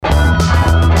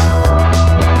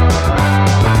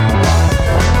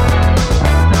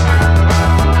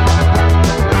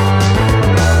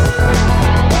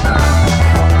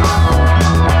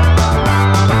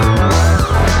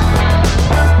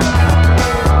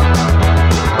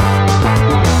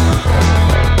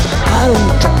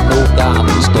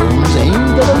the stones.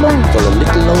 Ain't got a loan for a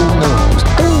little old nose.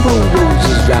 Don't grow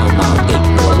roses round my gate.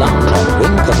 No alarm clock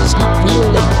ring 'cause I sleep real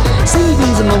late.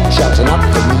 Savings and loan sharks are not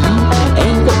for me.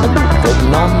 Ain't got no boat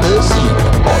floating on the sea.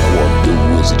 All I want to do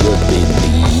is just be me.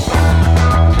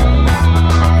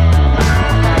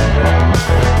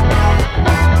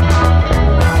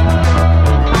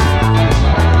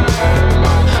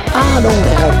 I don't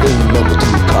have a number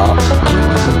 2 car.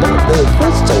 Ain't even bought the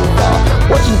first so far.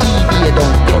 Watching TV I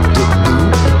don't get to do.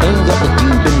 Ain't got the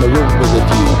tube in the room with a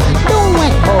view. Don't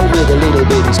whack ball with a little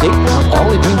baby stick.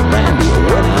 Only drink brandy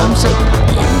when I'm sick.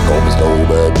 You can call me slow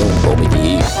but don't call me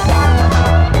deep.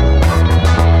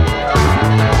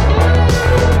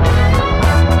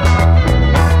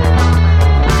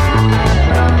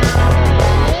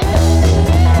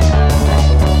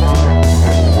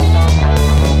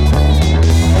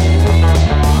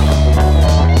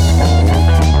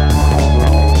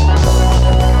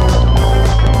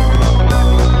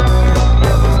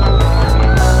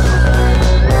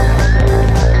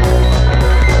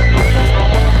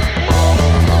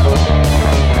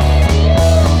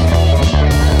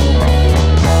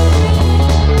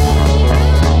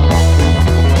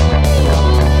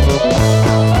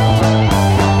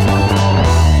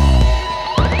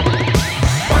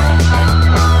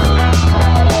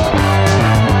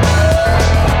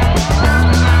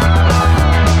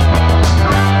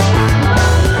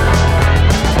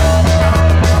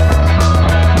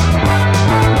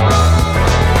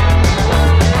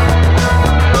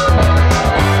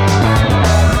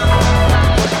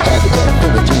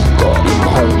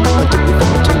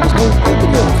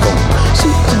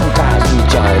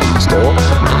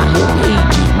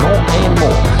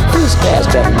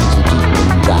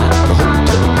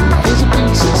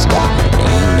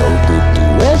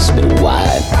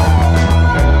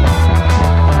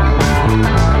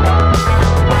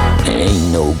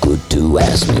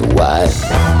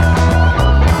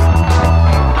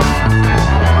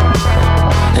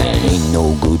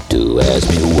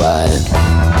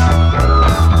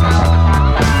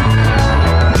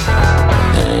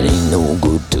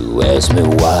 Ask me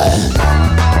why.